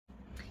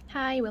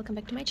Hi, welcome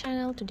back to my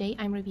channel. Today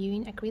I'm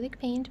reviewing acrylic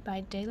paint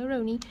by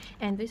Rowney,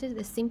 and this is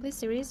the simplest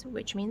series,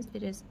 which means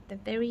it is the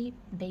very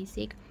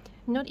basic,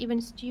 not even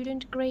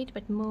student grade,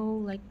 but more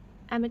like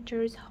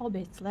amateurs,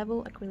 hobbits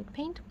level acrylic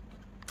paint.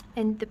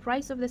 And the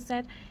price of the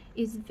set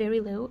is very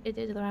low. It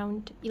is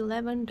around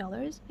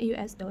 $11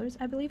 US dollars,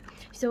 I believe.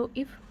 So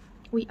if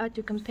we are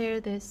to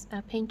compare this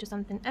paint to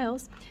something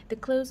else, the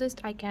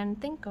closest I can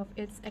think of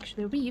is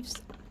actually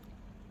Reeves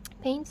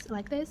paints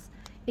like this.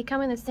 They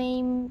come in the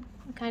same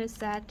kind of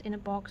set in a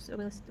box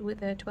with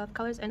 12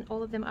 colors, and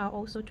all of them are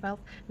also 12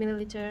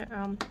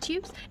 milliliter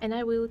tubes, and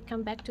I will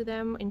come back to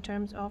them in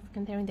terms of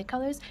comparing the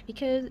colors,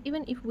 because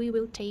even if we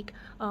will take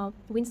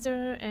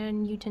Winsor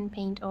and Newton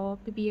paint or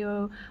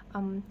PBO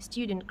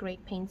student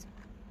grade paints,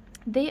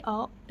 they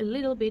are a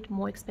little bit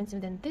more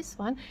expensive than this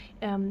one,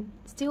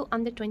 still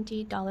under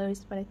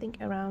 $20, but I think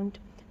around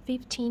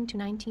 $15 to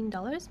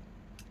 $19,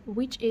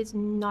 which is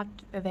not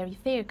a very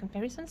fair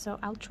comparison. So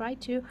I'll try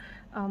to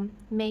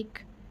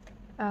make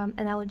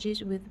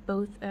analogies with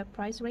both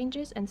price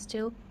ranges and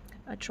still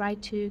try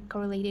to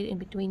correlate it in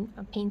between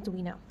paints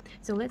we know.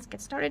 So let's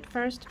get started.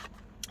 First,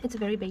 it's a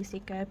very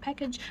basic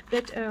package,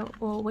 but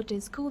what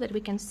is cool that we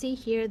can see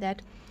here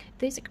that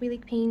this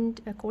acrylic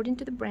paint, according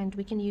to the brand,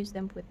 we can use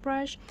them with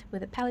brush,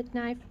 with a palette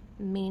knife,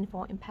 meaning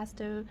for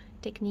impasto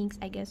techniques,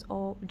 I guess,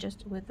 or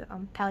just with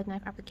palette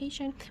knife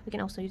application. We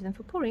can also use them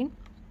for pouring,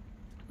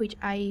 which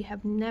I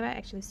have never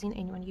actually seen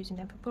anyone using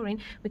them for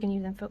pouring. We can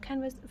use them for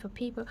canvas, for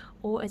paper,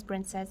 or as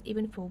Brent says,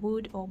 even for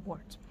wood or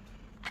boards.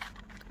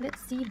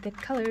 Let's see the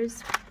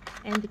colors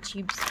and the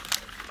tubes.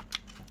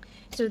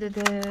 So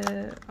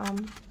the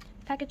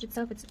package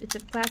itself, it's a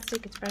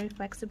plastic, it's very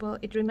flexible.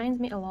 It reminds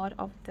me a lot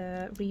of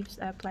the Reeves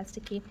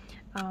plasticky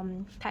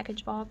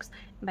package box,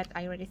 but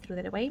I already threw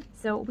that away.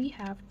 So we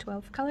have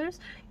 12 colors.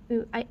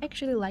 I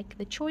actually like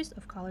the choice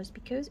of colors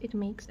because it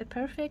makes a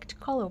perfect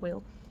color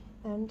wheel.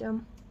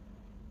 And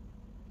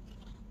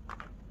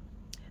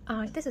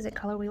this is a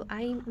color wheel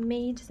I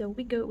made. So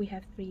we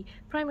have 3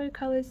 primary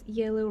colors: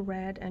 yellow,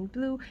 red, and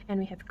blue, and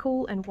we have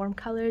cool and warm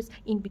colors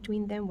in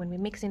between them when we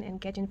mix in and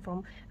get in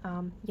from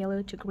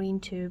yellow to green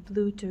to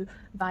blue to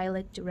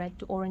violet to red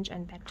to orange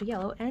and back to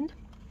yellow. And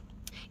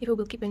if we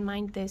will keep in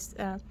mind this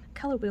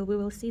color wheel, we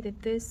will see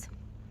that this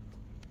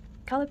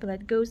color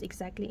palette goes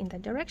exactly in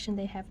that direction.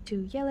 They have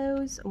 2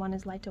 yellows, one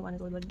is lighter, one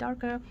is a little bit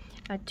darker,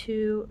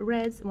 2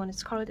 reds, one is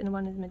scarlet and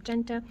one is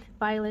magenta,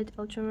 violet,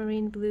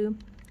 ultramarine, blue,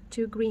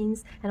 2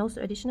 greens, and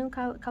also additional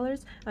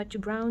colors, 2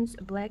 browns,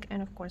 black,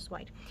 and of course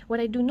white. What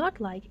I do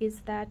not like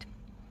is that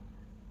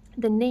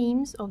the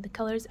names of the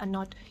colors are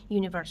not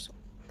universal.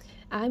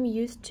 I'm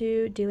used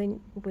to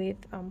dealing with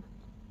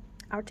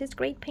artist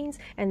grade paints,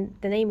 and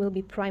the name will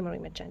be primary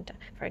magenta,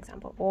 for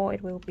example, or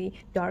it will be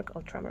dark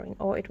ultramarine,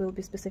 or it will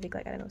be specific,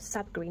 like, I don't know,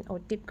 sap green or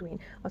deep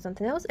green or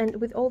something else. And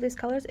with all these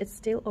colors it's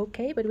still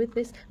okay, but with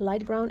this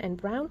light brown and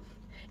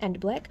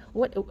black,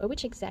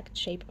 which exact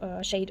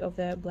shade of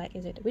the black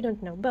is it? We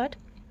don't know, but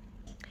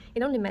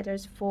it only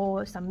matters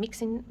for some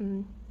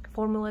mixing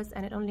formulas,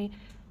 and it only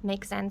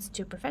makes sense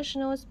to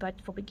professionals, but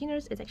for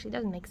beginners it actually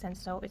doesn't make sense.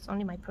 So it's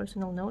only my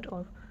personal note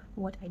of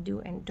what I do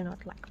and do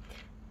not like.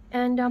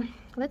 And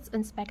let's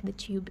inspect the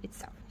tube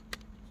itself.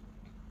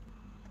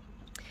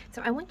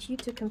 So I want you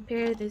to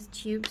compare these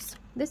tubes.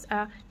 These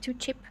are 2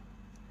 cheap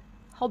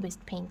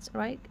hobbyist paints,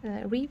 right?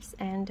 Reeves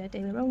and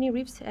Rowney.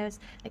 Reeves has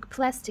like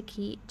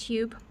plasticky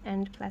tube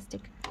and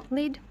plastic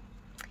lid.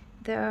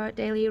 The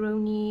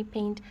Rowney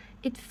paint,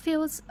 it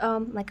feels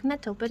like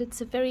metal, but it's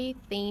a very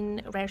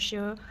thin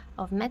ratio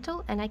of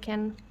metal, and I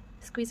can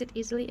squeeze it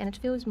easily, and it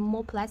feels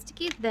more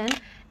plasticky than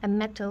a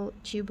metal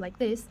tube like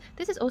this.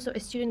 This is also a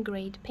student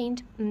grade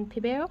paint,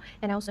 PBO,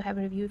 and I also have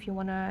a review if you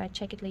want to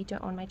check it later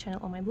on my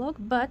channel, on my blog.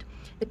 But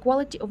the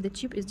quality of the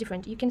tube is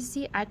different. You can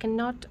see I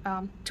cannot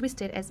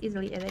twist it as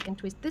easily as I can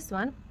twist this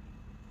one.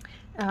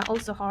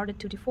 Also harder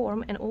to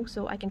deform, and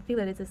also I can feel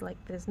that it is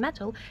like this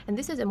metal, and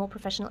this is a more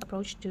professional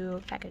approach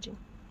to packaging.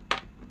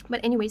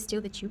 But anyway,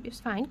 still the tube is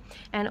fine.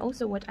 And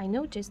also what I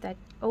noticed, that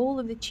all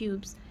of the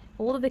tubes,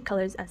 all of the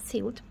colors are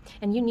sealed,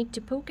 and you need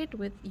to poke it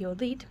with your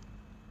lid.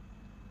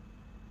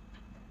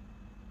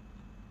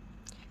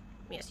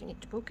 Yes, you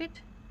need to poke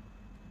it.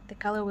 The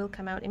color will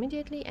come out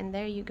immediately, and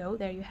there you go,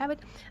 there you have it.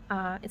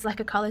 It's like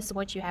a color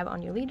swatch you have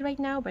on your lid right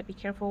now, but be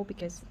careful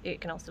because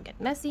it can also get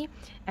messy.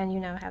 And you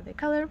now have the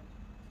color.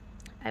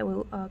 I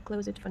will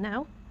close it for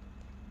now.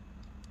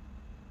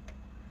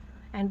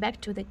 And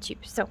back to the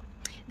tube. So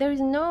there is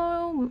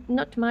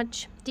not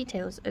much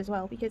details as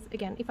well, because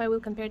again, if I will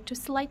compare it to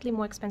slightly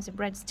more expensive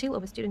bread, still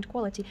of a student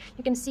quality,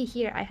 you can see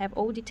here I have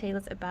all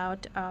details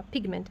about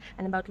pigment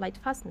and about light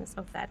fastness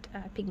of that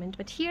pigment.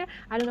 But here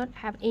I do not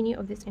have any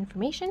of this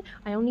information.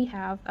 I only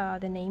have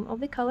the name of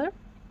the color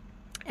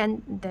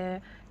and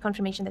the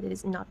confirmation that it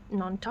is not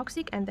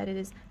non-toxic and that it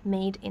is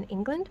made in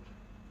England.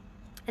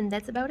 And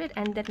that's about it,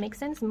 and that makes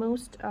sense.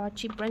 Most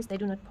cheap brands, they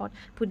do not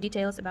put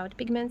details about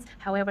pigments.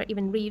 However,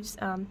 even Reeves,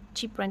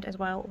 cheap brand as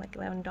well, like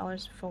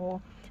 $11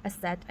 for a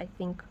set, I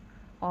think,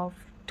 of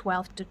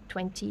 12 to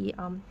 20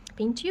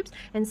 paint tubes,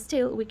 and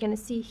still we can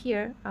see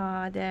here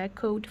the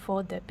code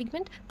for the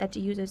pigment that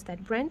uses that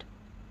brand.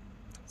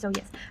 So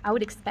yes, I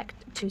would expect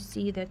to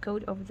see the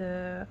code of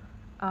the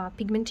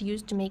pigment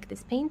used to make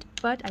this paint,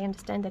 but I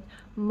understand that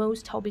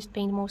most hobbyist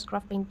paint, most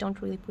craft paint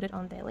don't really put it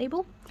on their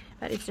label,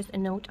 but it's just a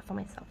note for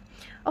myself.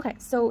 Okay,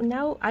 so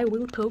now I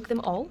will poke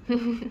them all.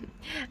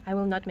 I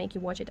will not make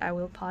you watch it, I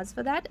will pause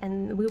for that,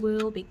 and we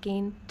will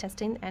begin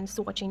testing and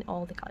swatching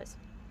all the colors.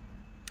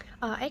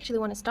 I actually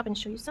want to stop and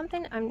show you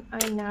something. I'm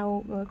now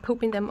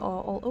popping them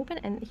all open,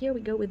 and here we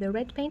go with the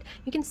red paint.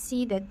 You can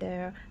see that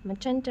the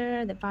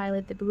magenta, the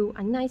violet, the blue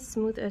are nice,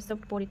 smooth,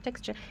 soft body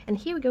texture. And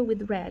here we go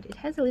with red. It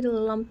has a little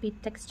lumpy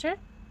texture,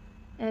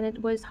 and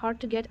it was hard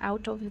to get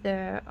out of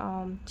the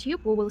tube.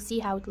 We will see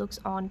how it looks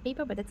on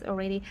paper, but it's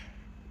already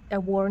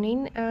a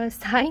warning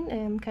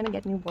sign. Kind of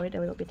get me worried a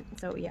little bit.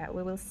 So yeah,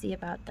 we will see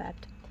about that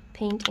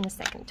paint in a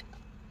second.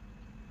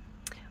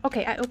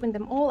 Okay, I opened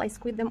them all, I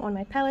squeezed them on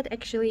my palette.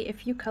 Actually, a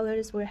few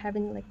colors were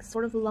having like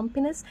sort of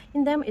lumpiness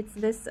in them. It's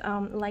this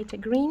lighter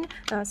green,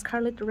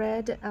 scarlet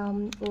red,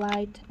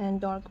 light and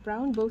dark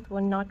brown. Both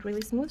were not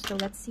really smooth, so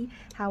let's see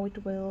how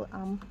it will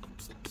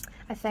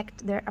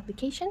affect their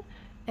application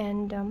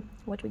and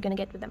what we're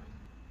gonna get with them.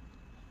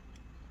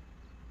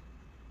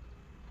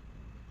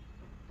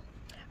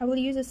 I will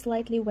use a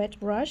slightly wet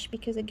brush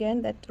because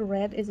again that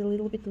red is a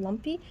little bit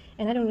lumpy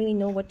and I don't really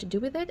know what to do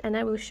with it, and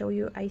I will show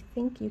you. I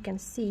think you can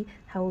see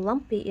how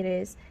lumpy it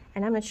is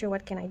and I'm not sure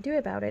what can I do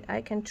about it.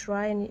 I can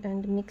try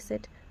and mix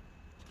it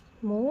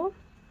more.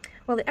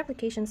 Well, the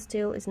application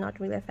still is not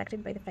really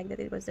affected by the fact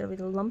that it was a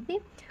little lumpy,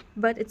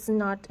 but it's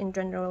not in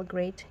general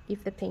great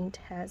if the paint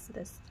has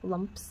this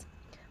lumps,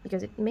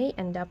 because it may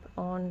end up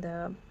on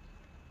the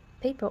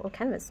paper or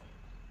canvas,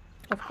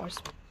 of course.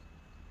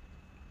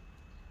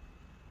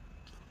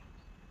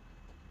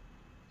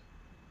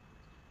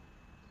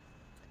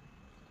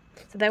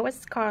 So that was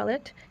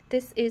scarlet.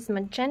 This is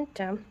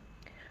magenta,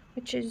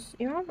 which is,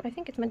 yeah, I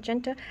think it's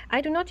magenta.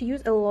 I do not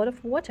use a lot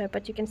of water,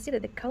 but you can see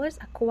that the colors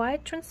are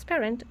quite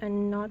transparent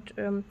and not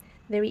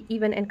very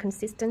even and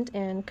consistent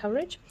in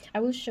coverage. I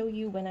will show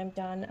you when I'm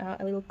done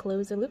a little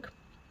closer look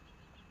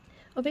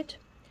of it,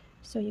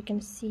 so you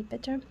can see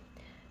better.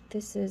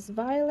 This is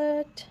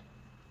violet.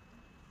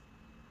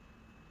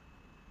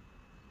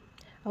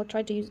 I'll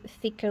try to use a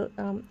thicker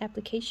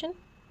application.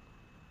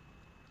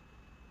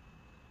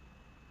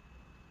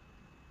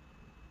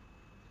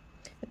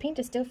 The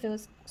paint still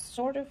feels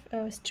sort of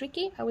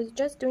streaky. I was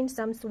just doing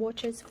some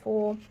swatches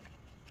for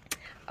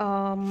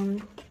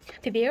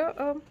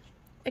PBR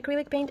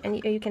acrylic paint,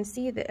 and you can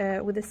see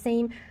that with the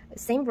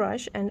same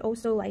brush and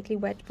also lightly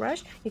wet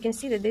brush, you can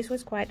see that this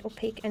was quite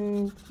opaque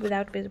and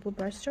without visible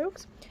brush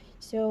strokes.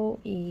 So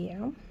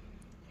yeah,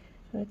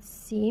 let's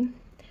see.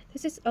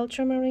 This is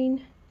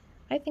ultramarine.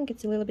 I think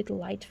it's a little bit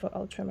light for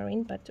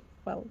ultramarine, but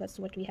well, that's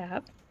what we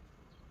have.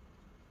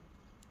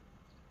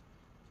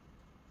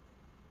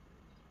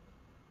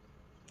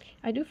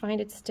 I do find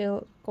it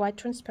still quite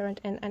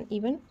transparent and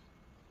uneven,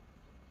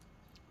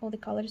 all the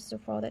colors so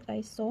far that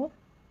I saw.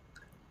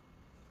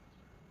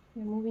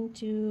 We're moving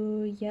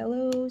to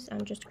yellows.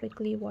 I'm just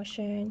quickly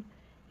washing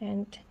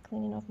and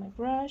cleaning off my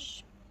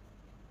brush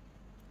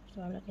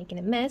so I'm not making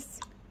a mess.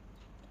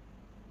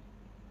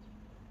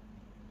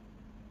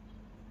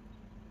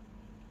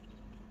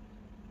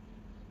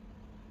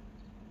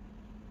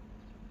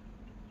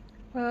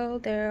 Well,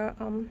 their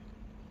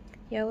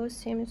yellow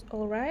seems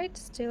alright,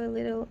 still a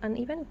little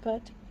uneven,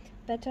 but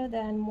better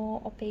than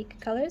more opaque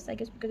colors, I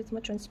guess, because it's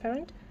more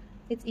transparent.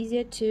 It's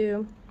easier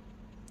to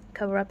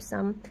cover up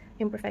some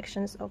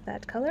imperfections of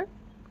that color.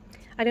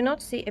 I do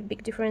not see a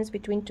big difference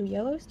between two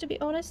yellows, to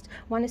be honest.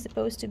 One is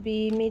supposed to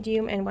be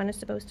medium and one is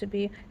supposed to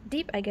be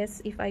deep. I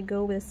guess if I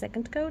go with a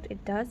second coat,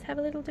 it does have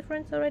a little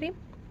difference already.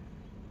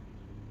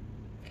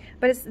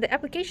 But the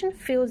application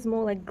feels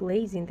more like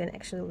glazing than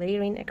actually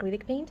layering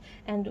acrylic paint,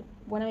 and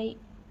when I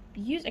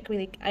use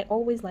acrylic, I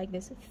always like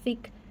this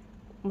thick,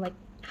 like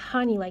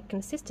honey-like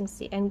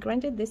consistency. And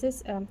granted, this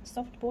is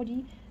soft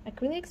body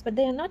acrylics, but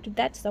they are not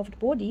that soft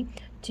body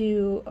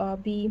to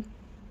be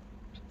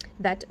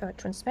that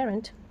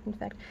transparent. In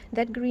fact,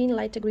 that green,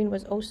 lighter green,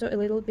 was also a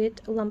little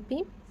bit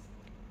lumpy,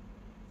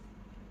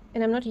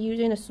 and I'm not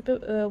using a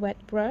super wet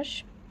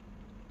brush.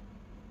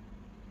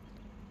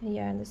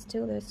 Yeah, and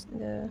still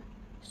the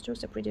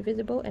strokes are pretty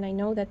visible, and I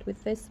know that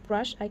with this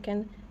brush I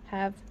can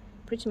have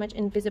pretty much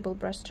invisible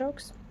brush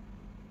strokes.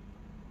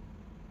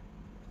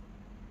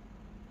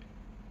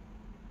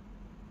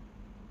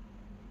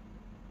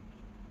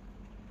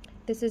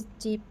 This is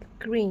deep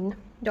green,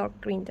 dark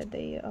green that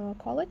they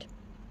call it.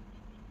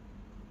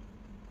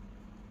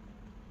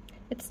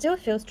 It still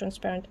feels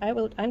transparent.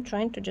 I'm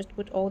trying to just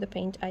put all the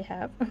paint I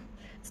have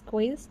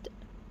squeezed,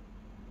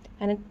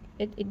 and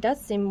it does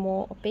seem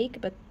more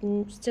opaque, but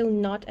still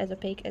not as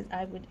opaque as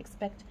I would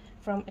expect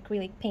from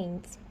acrylic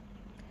paints.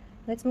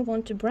 Let's move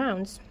on to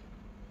browns.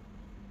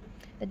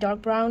 The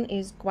dark brown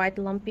is quite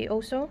lumpy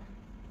also.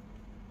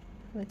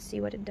 Let's see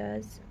what it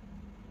does.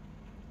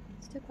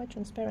 It's still quite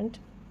transparent.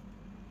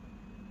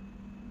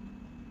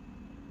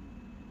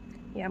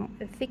 Yeah,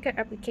 a thicker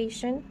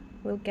application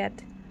we'll get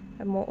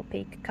a more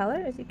opaque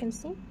color, as you can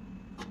see,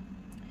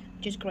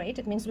 which is great.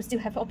 It means we still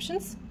have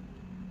options.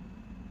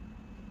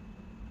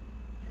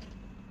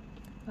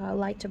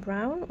 Lighter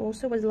brown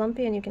also was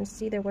lumpy, and you can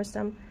see there were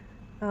some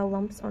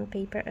lumps on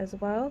paper as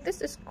well.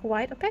 This is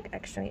quite opaque,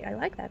 actually. I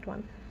like that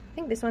one. I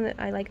think this one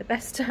I like the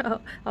best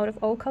out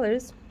of all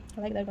colors.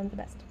 I like that one the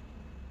best.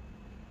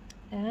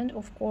 And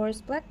of course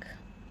black.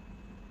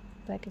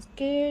 Black is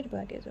good,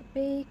 black is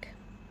opaque.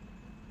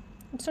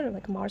 It's sort of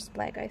like Mars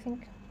black, I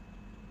think.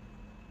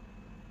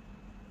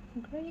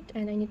 Great,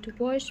 and I need to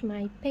wash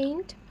my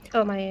paint,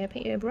 my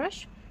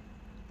brush,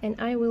 and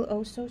I will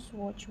also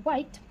swatch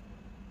white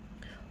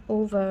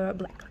over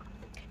black,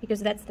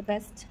 because that's the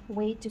best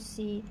way to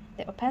see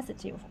the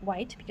opacity of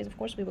white, because of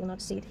course we will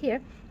not see it here.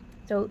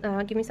 So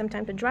give me some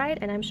time to dry it,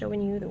 and I'm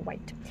showing you the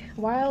white.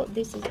 While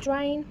this is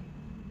drying,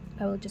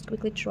 I will just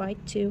quickly try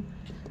to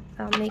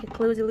make a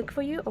closer look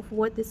for you of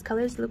what these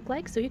colors look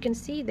like. So you can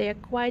see they are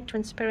quite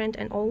transparent,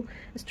 and all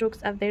the strokes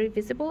are very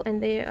visible,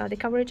 and the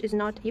coverage is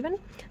not even.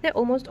 They're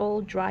almost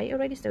all dry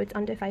already, so it's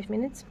under 5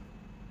 minutes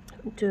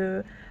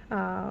to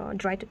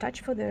dry to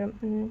touch for the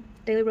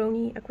Daler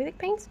Rowney acrylic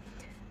paints.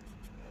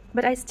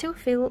 But I still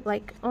feel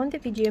like on the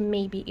video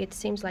maybe it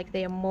seems like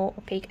they are more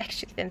opaque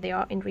actually than they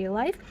are in real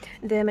life.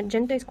 The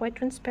magenta is quite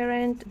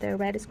transparent, the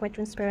red is quite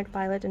transparent,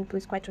 violet and blue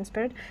is quite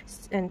transparent,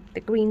 and the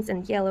greens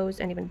and yellows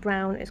and even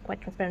brown is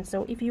quite transparent.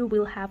 So if you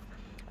will have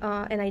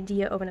an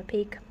idea of an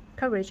opaque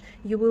coverage,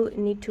 you will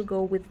need to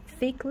go with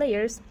thick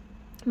layers,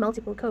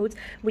 multiple coats,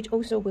 which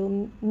also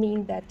will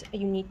mean that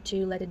you need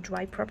to let it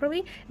dry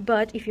properly.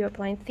 But if you're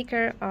applying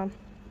thicker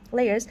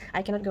layers,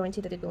 I cannot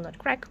guarantee that it will not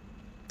crack,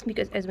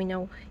 because as we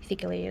know,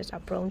 thicker layers are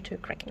prone to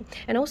cracking.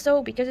 And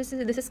also because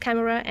this is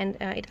camera, and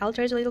it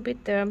alters a little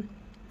bit the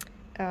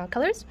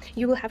colors,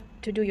 you will have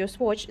to do your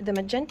swatch. The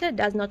magenta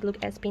does not look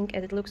as pink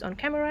as it looks on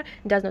camera,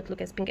 does not look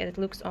as pink as it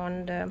looks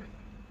on the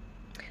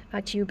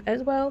tube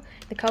as well.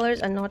 The colors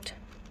are not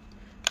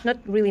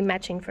really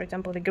matching. For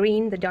example, the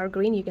green, the dark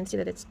green, you can see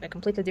that it's a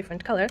completely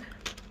different color.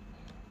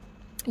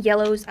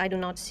 Yellows, I do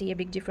not see a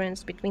big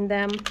difference between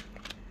them.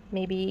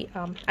 Maybe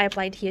I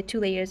applied here 2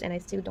 layers, and I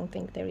still don't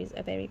think there is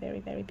a very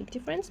big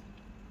difference.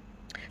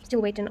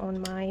 Still waiting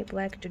on my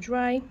black to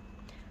dry.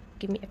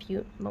 Give me a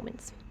few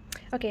moments.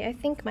 Okay, I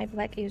think my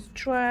black is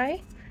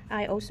dry.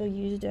 I also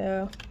used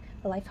a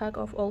life hack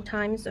of all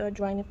times,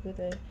 drying it with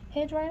a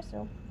hairdryer,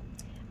 so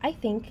I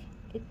think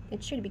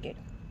it should be good.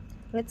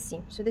 Let's see.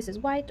 So this is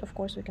white. Of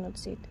course we cannot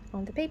see it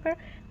on the paper,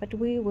 but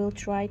we will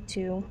try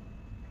to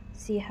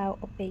see how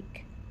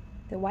opaque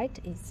the white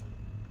is.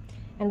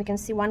 And we can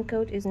see 1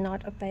 coat is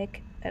not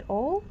opaque at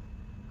all.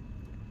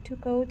 2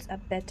 coats are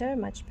better,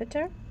 much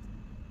better.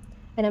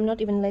 And I'm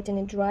not even letting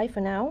it dry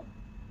for now,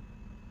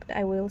 but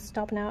I will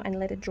stop now and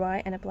let it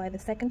dry and apply the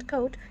 2nd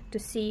coat to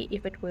see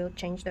if it will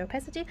change the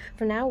opacity.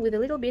 For now, with a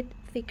little bit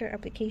thicker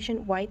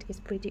application, white is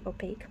pretty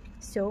opaque.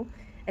 So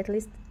at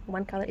least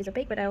 1 color is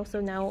opaque, but I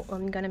also now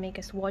I'm gonna make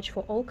a swatch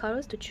for all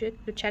colors to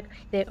check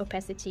their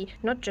opacity,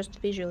 not just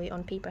visually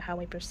on paper how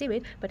I perceive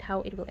it, but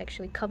how it will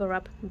actually cover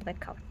up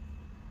black color.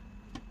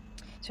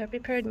 So I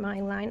prepared my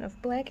line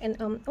of black, and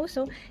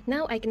also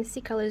now I can see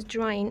colors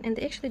drying, and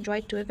they actually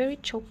dried to a very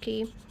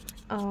chalky,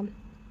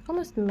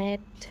 almost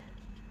matte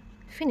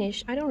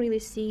finish. I don't really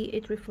see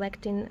it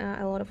reflecting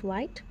a lot of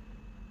light.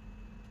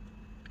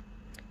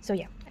 So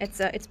yeah,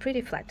 it's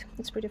pretty flat.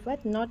 It's pretty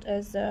flat, not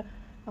as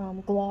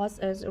gloss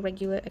as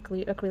regular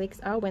acrylics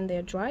are when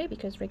they're dry,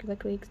 because regular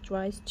acrylics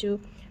dries to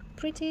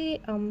pretty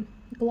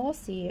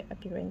glossy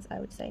appearance, I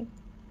would say.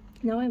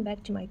 Now I'm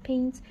back to my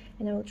paints,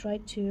 and I will try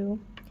to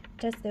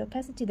test the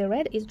opacity. The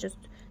red is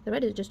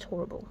just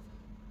horrible,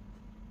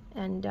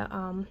 and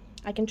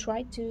I can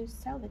try to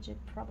salvage it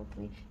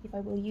probably if I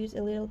will use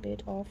a little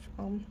bit of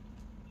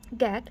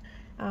gag.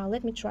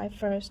 Let me try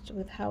first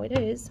with how it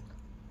is,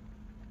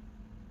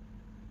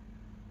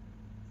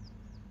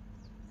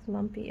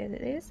 lumpy as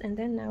it is, and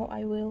then now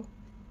I will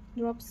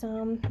drop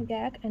some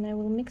gag and I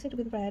will mix it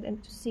with red,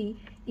 and to see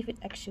if it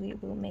actually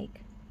will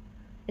make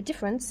a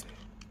difference.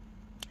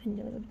 I need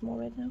a little bit more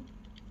red now,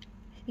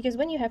 because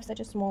when you have such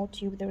a small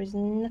tube, there is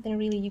nothing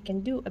really you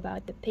can do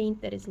about the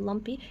paint that is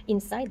lumpy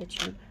inside the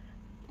tube.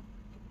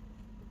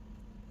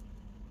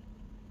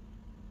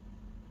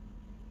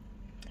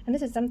 And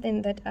this is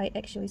something that I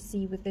actually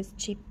see with these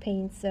cheap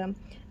paints,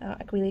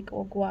 acrylic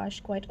or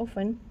gouache, quite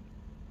often.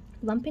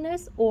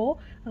 Lumpiness, or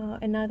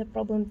another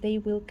problem, they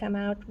will come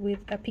out with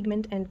a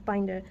pigment and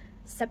binder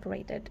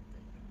separated.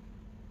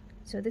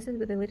 So this is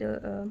with a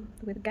little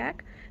with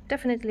gag,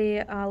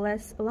 definitely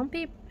less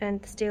lumpy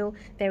and still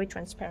very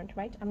transparent,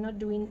 right? I'm not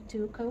doing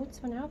 2 coats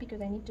for now,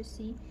 because I need to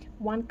see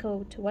 1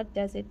 coat, what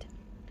does it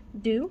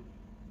do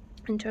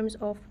in terms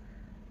of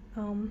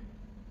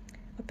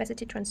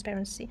opacity,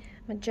 transparency.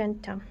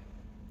 Magenta,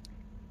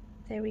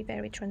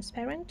 very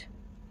transparent.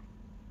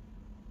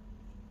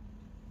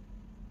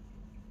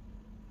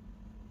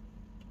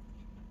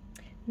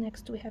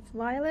 Next we have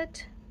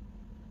violet.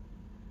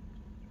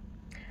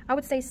 I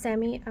would say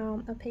semi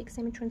opaque,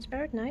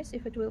 semi-transparent. Nice.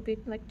 If it will be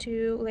like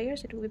 2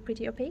 layers, it will be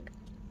pretty opaque.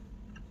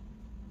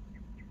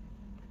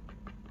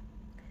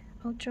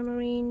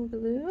 ultramarine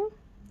blue.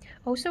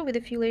 Also with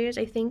a few layers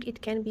I think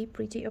it can be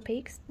pretty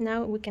opaque.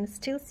 Now we can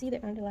still see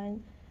the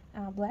underline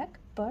black,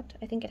 but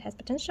I think it has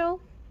potential.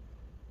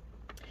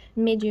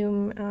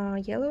 Medium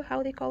yellow,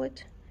 how they call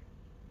it,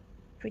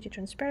 pretty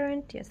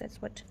transparent. Yes,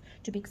 that's what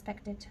to be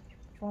expected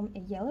from a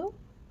yellow.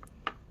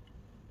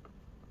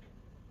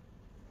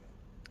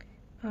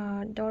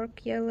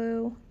 Dark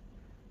yellow,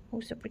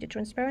 also pretty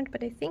transparent,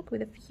 but I think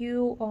with a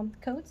few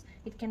coats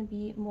it can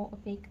be more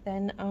opaque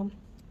than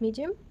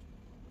medium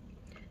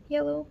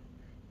yellow.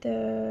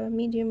 The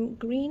medium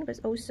green was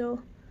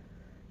also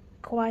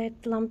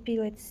quite lumpy.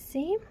 Let's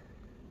see,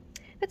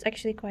 that's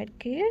actually quite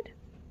good,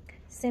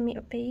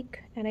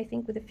 semi-opaque, and I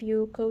think with a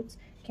few coats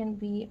can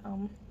be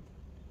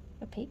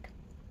opaque.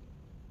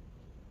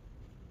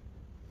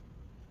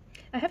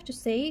 I have to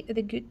say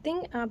the good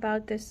thing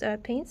about this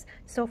paints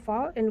so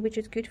far, and which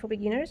is good for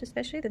beginners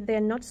especially, that they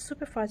are not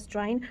super fast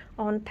drying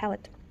on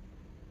palette.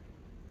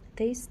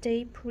 They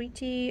stay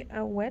pretty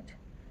wet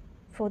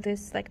for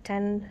this like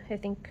 10 I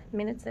think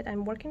minutes that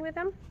I'm working with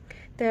them.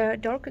 The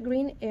dark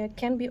green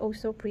can be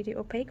also pretty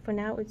opaque. For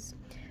now it's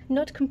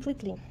not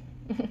completely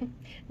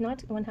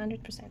not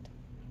 100%,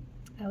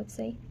 I would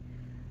say.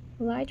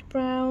 Light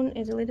brown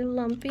is a little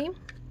lumpy.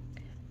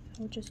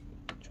 I'll just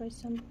try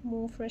some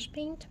more fresh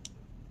paint.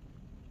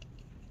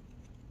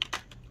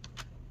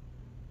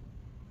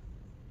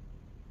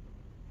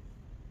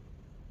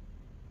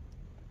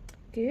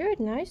 Good,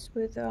 nice,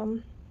 with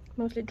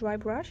mostly dry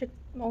brush. It's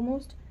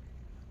almost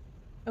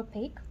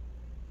opaque.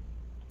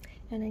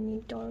 And I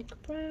need dark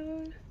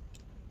brown.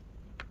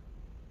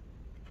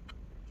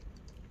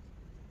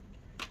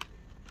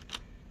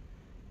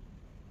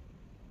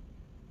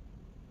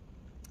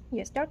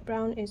 Yes, dark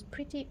brown is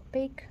pretty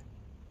opaque,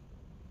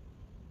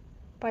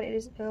 but it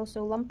is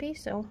also lumpy,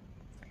 so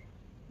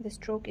the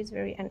stroke is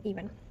very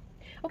uneven.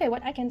 Okay,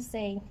 what I can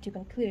say to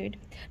conclude,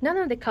 none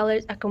of the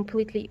colors are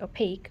completely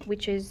opaque,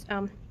 which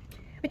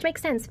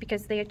makes sense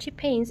because they are cheap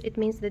paints. It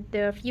means that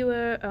there are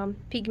fewer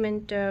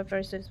pigment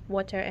versus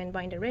water and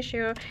binder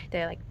ratio.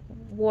 They're like,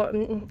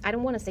 I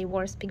don't want to say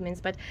worse pigments,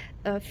 but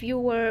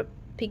fewer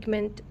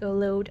pigment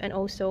load and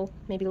also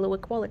maybe lower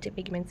quality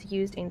pigments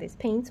used in these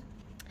paints.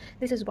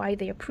 This is why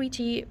they are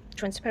pretty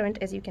transparent,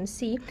 as you can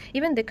see.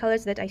 Even the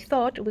colors that I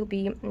thought will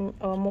be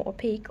more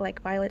opaque, like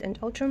violet and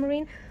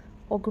ultramarine,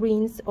 or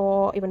greens,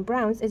 or even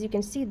browns, as you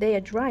can see, they are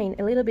drying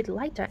a little bit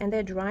lighter and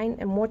they're drying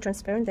more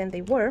transparent than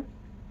they were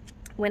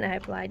when I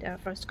applied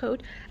first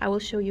coat. I will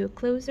show you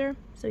closer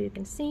so you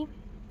can see.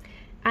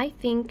 I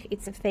think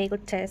it's a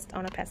failed test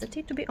on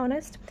opacity, to be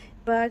honest,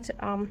 but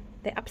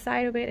the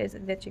upside of it is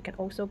that you can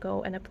also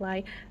go and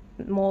apply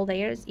more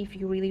layers if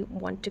you really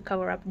want to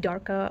cover up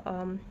darker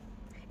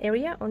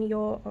area on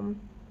your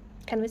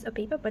canvas or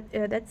paper, but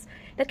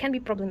that can be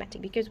problematic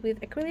because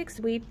with acrylics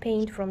we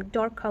paint from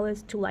dark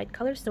colors to light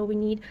colors, so we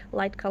need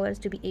light colors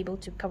to be able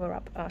to cover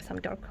up some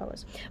dark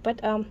colors.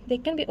 But there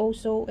can be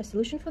also a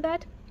solution for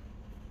that,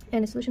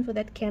 and a solution for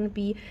that can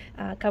be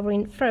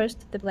covering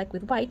first the black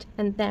with white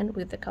and then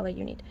with the color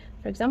you need.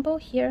 For example,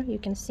 here you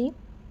can see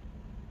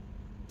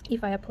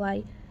if I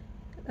apply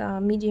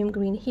medium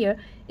green here,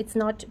 it's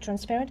not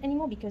transparent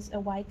anymore because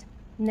a white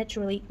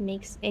naturally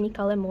makes any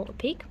color more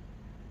opaque,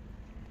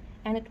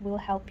 and it will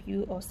help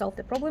you solve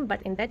the problem.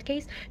 But in that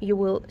case you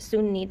will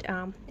soon need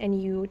a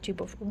new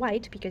tube of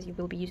white because you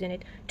will be using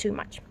it too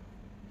much.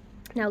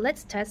 Now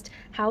let's test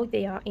how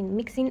they are in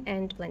mixing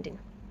and blending.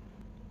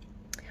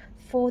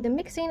 For the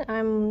mixing,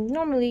 I'm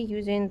normally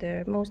using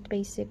the most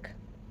basic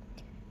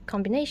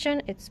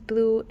combination. It's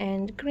blue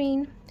and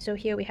green. So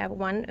here we have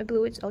one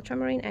blue, it's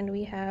ultramarine, and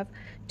we have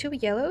two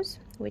yellows,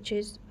 which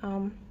is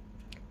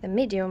the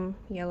medium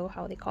yellow,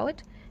 how they call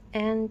it,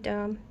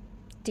 and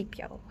deep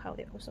yellow, how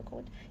they also call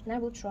it. And I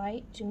will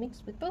try to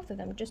mix with both of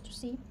them just to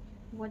see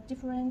what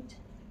different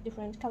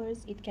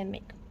colors it can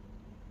make.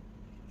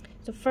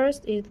 So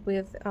first is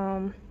with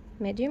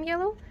medium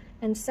yellow,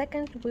 and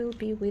second will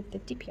be with the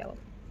deep yellow,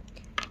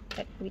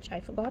 which I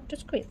forgot to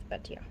squeeze,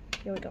 but yeah,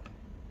 here we go.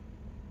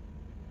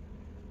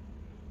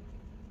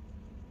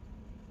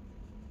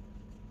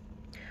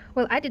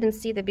 Well, I didn't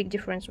see the big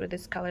difference with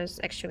these colors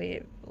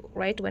actually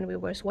right when we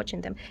were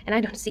swatching them, and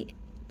I don't see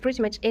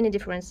pretty much any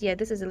difference. Yeah,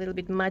 this is a little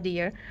bit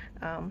muddier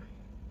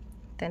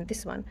than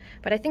this one,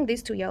 but I think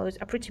these two yellows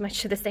are pretty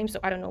much the same, so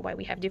I don't know why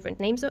we have different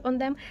names on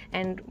them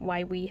and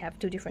why we have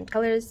two different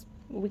colors.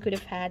 We could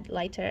have had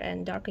lighter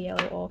and darker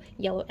yellow, or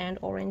yellow and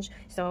orange.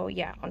 So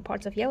yeah, on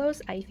parts of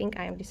yellows I think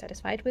I am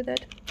dissatisfied with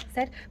that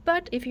set,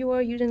 but if you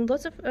are using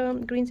lots of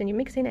greens and you're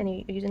mixing and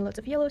you're using lots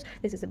of yellows,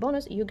 this is a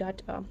bonus. You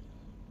got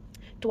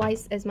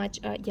twice as much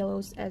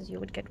yellows as you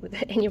would get with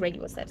any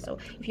regular set. So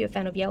if you're a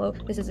fan of yellow,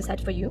 this is a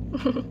set for you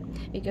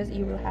because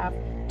you will have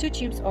two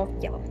tubes of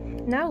yellow.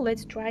 Now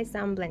let's try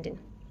some blending.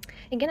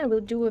 Again, I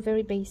will do a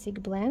very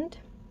basic blend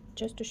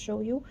just to show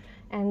you,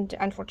 and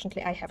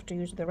unfortunately I have to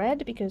use the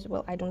red because,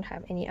 well, I don't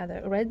have any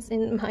other reds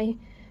in my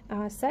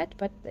set,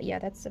 but yeah,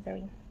 that's a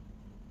very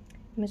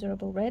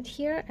miserable red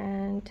here,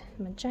 and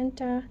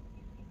magenta.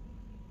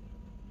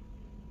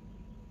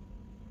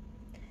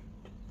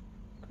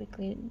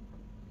 Quickly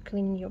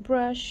clean your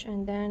brush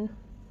and then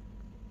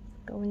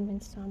go in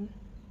with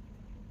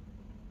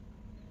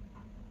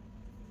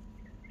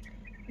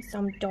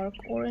some dark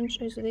orange,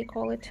 as they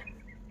call it,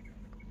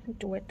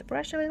 to wet the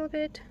brush a little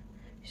bit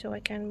so I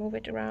can move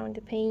it around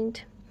the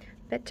paint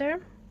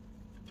better.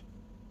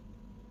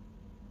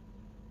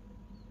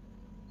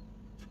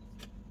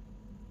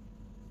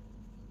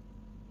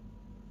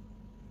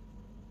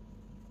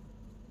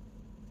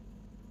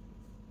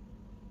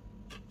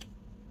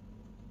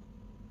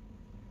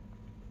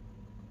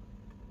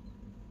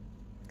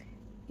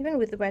 Even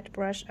with the wet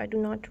brush, I do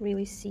not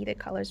really see the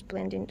colors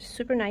blend in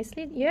super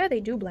nicely. Yeah, they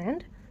do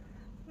blend,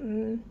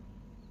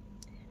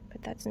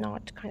 but that's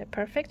not kind of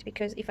perfect,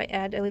 because if I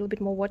add a little bit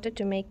more water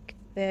to make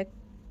the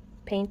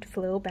paint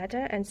flow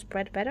better and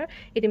spread better,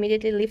 it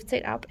immediately lifts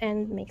it up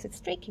and makes it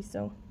streaky.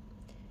 So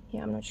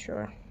yeah, I'm not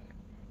sure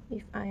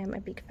if I am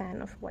a big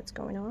fan of what's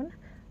going on,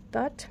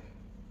 but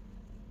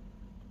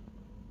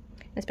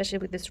especially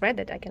with this red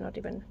that I don't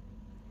even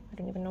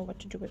know what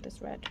to do with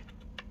this red.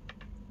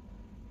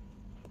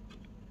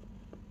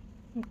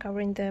 I'm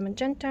covering the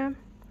magenta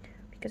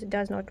because it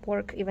does not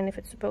work, even if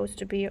it's supposed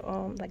to be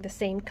like the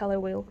same color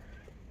wheel,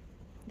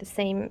 the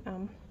same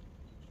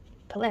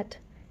palette.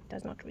 It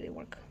does not really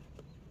work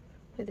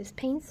with these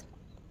paints.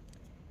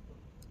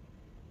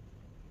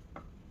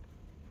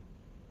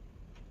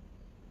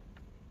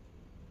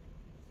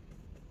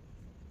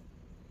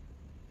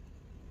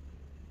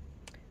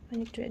 I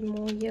need to add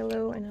more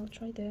yellow, and I'll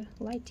try the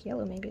light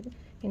yellow. Maybe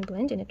in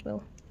blending it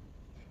will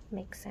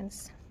make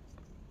sense.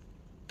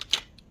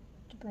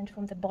 Blend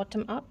from the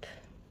bottom up.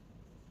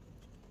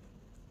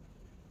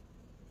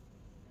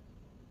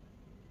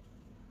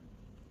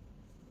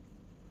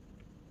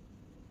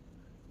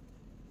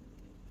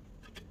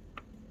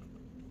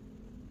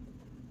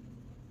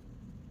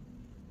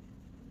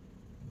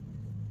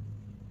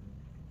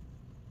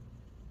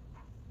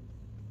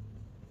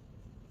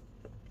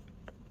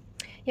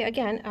 Yeah,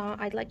 again,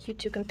 I'd like you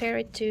to compare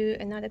it to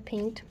another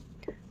paint,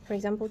 for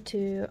example,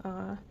 to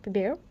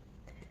Bear.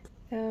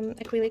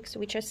 Acrylics,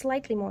 which are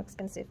slightly more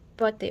expensive,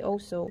 but they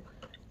also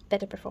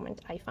better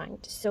performant, I find.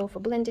 So for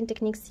blending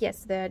techniques,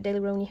 yes, the Daily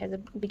Rowney has a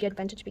big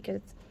advantage because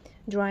it's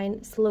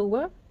drying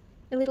slower,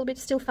 a little bit,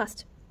 still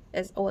fast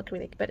as all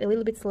acrylic, but a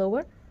little bit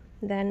slower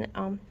than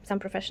some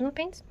professional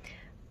paints.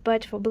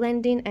 But for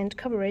blending and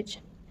coverage,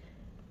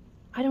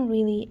 I'm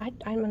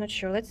not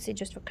sure. Let's see,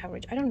 just for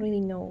coverage, I don't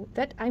really know.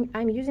 That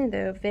I'm using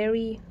the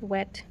very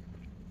wet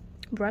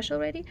brush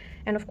already,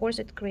 and of course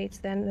it creates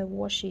then the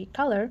washy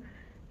color.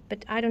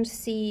 But I don't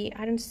see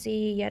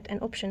yet an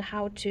option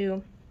how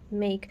to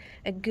make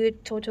a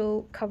good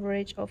total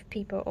coverage of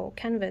paper or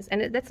canvas,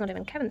 and that's not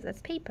even canvas,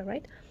 that's paper,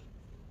 right?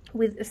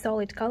 With a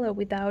solid color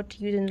without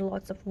using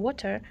lots of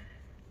water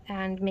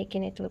and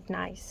making it look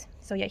nice.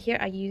 So yeah, here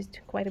I used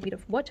quite a bit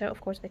of water.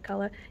 Of course, the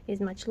color is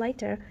much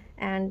lighter,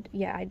 and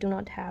yeah, I do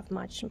not have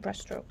much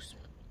brush strokes,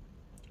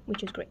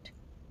 which is great.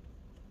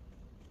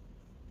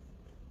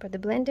 But the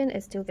blending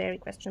is still very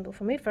questionable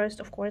for me.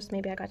 First, of course,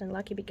 maybe I got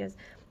unlucky because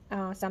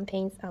some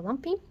paints are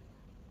lumpy,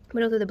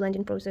 but also the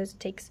blending process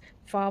takes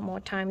far more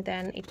time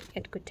than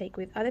it could take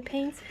with other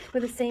paints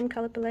with the same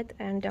color palette,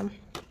 and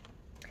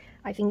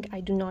I think I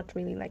do not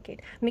really like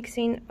it.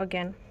 Mixing,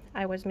 again,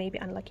 I was maybe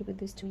unlucky with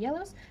these two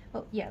yellows.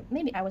 Well, yeah,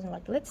 maybe I wasn't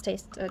lucky. Let's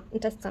test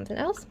something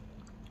else.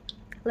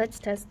 Let's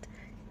test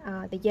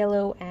the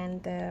yellow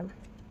and the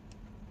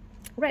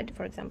red,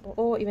 for example,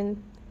 or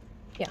even,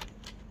 yeah,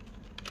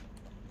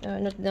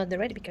 not the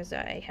red, because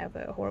I have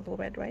a horrible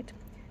red, right?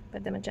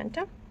 But the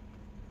magenta.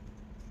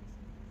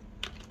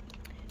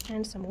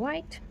 And some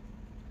white,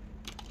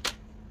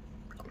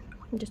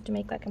 just to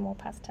make like a more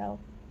pastel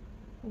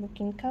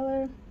looking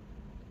color,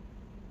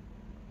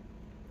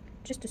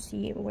 just to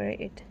see where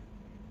it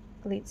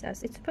leads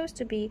us. It's supposed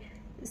to be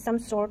some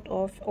sort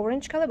of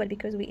orange color, but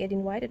because we add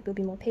in white, it will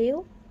be more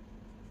pale.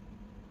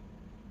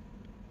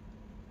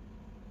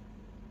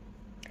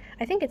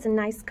 I think it's a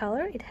nice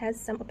color. It has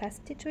some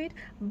opacity to it,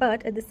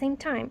 but at the same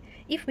time,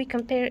 if we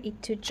compare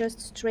it to just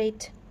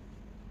straight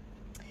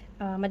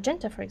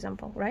magenta, for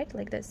example, right,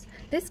 like this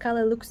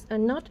color looks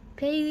not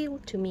pale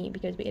to me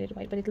because we added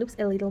white, but it looks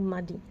a little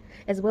muddy.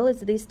 As well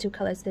as these two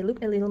colors, they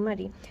look a little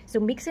muddy. So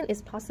mixing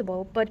is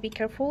possible, but be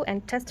careful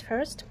and test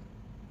first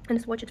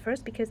and swatch it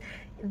first, because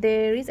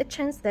there is a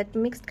chance that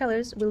mixed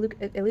colors will look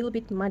a little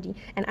bit muddy.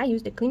 And I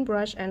used a clean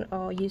brush, and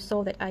you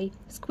saw that I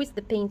squeezed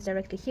the paint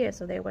directly here,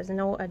 so there was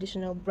no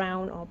additional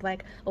brown or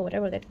black or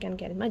whatever that can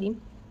get it muddy.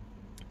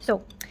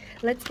 So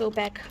let's go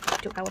back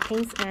to our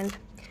paints and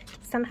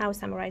somehow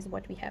summarize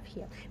what we have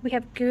here. We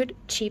have good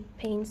cheap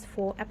paints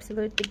for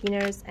absolute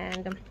beginners,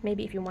 and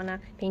maybe if you want to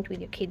paint with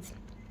your kids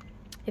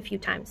a few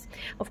times.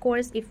 Of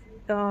course, if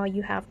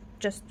you have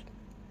just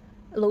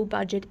low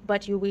budget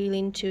but you're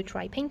willing to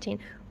try painting,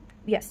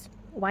 yes,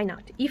 why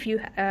not? If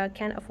you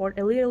can afford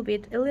a little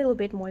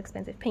bit more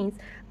expensive paints,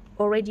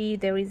 already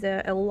there is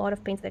a lot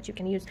of paints that you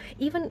can use.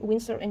 Even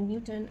Winsor &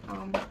 Newton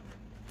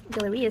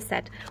Galleria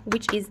set,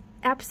 which is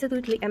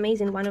absolutely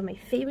amazing, one of my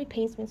favorite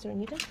paints, Winsor &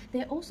 Newton.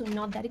 They're also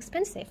not that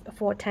expensive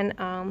for 10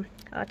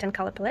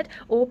 color palette,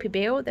 or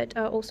Pibeo, that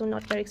are also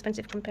not very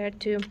expensive compared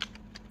to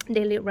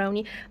Daily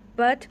Rowney.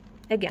 But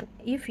again,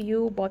 if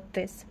you bought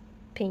this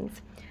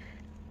paints,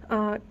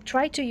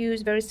 try to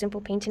use very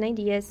simple painting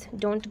ideas.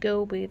 Don't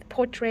go with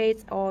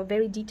portraits or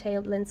very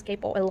detailed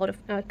landscape or a lot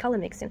of color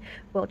mixing.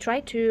 Well, try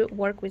to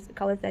work with the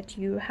colors that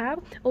you have.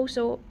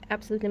 Also,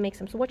 absolutely make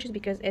some swatches,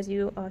 because as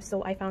you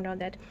saw, I found out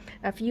that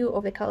a few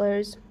of the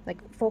colors, like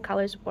 4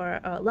 colors, were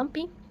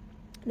lumpy.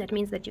 That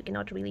means that you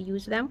cannot really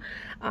use them,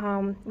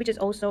 which is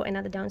also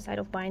another downside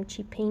of buying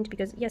cheap paint,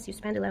 because yes, you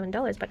spend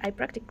 $11, but I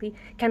practically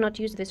cannot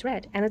use this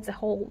red, and it's a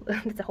whole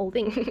it's a whole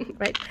thing,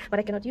 right? But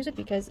I cannot use it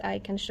because I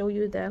can show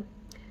you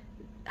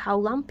how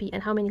lumpy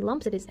and how many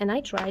lumps it is, and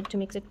I tried to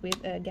mix it with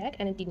GAC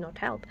and it did not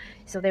help.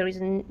 So there is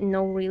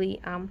no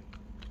really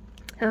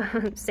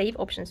safe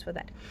options for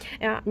that.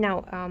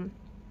 Now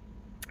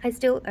I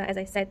still, as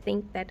I said,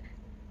 think that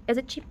as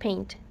a cheap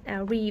paint,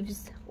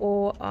 Reeves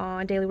or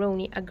Daily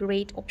Rowney a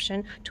great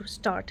option to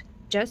start,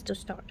 just to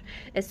start.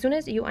 As soon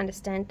as you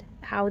understand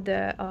how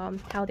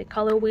the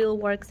color wheel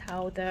works,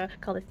 how the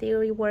color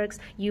theory works,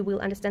 you will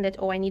understand that,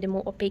 oh, I need a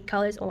more opaque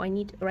colors, or I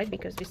need, right,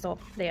 because we saw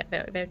they are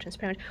very, very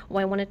transparent,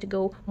 or I wanted to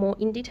go more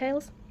in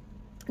details.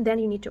 Then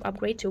you need to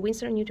upgrade to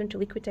Winsor & Newton, to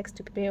Liquitex,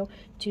 to Pibeo,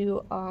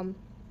 to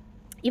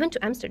even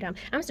to Amsterdam.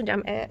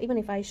 Even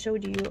if I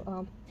showed you,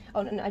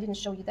 oh no, I didn't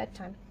show you that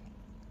time.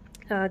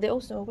 They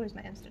also, where's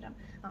my Amsterdam?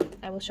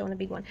 I will show on a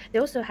big one. They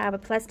also have a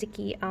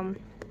plasticky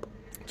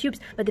tubes,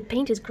 but the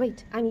paint is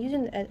great. I'm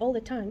using it all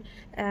the time,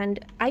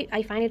 and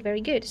I find it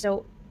very good.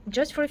 So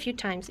just for a few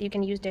times you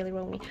can use Daily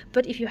Rowney.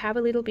 But if you have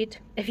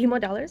a few more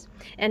dollars,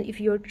 and if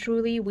you're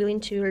truly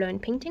willing to learn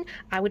painting,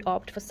 I would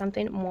opt for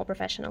something more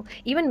professional,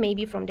 even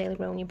maybe from Daily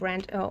Rowney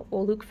brand,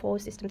 or look for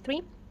System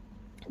 3.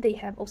 They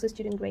have also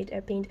student grade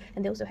paint,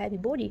 and they also heavy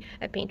body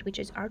paint, which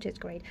is artist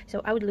grade.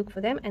 So I would look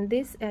for them, and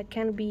this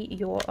can be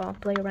your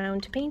play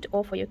around paint,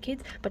 or for your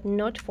kids, but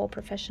not for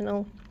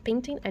professional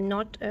painting, and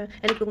not and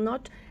it will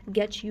not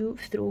get you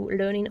through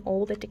learning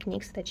all the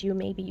techniques that you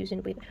may be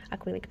using with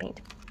acrylic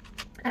paint.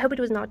 I hope it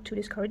was not too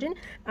discouraging.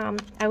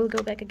 I will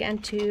go back again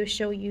to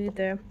show you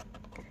the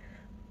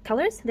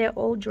colors. They're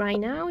all dry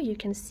now, you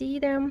can see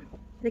them.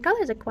 The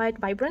colors are quite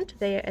vibrant.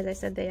 They, as I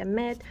said, they are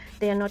matte.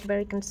 They are not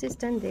very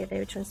consistent. They are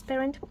very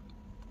transparent,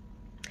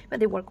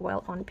 but they work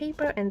well on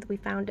paper. And we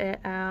found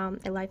a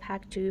life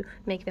hack to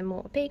make them more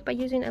opaque by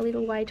using a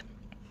little white.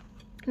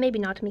 Maybe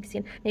not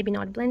mixing, maybe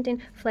not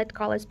blending, flat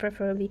colors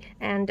preferably,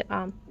 and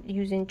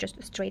using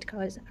just straight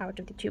colors out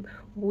of the tube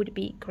would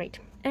be great.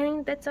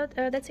 And that's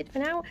it for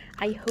now.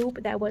 I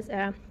hope that was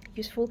a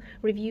useful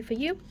review for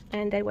you,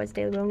 and that was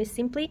Daily Rowney's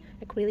Simply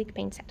acrylic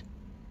paint set.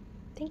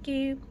 Thank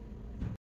you.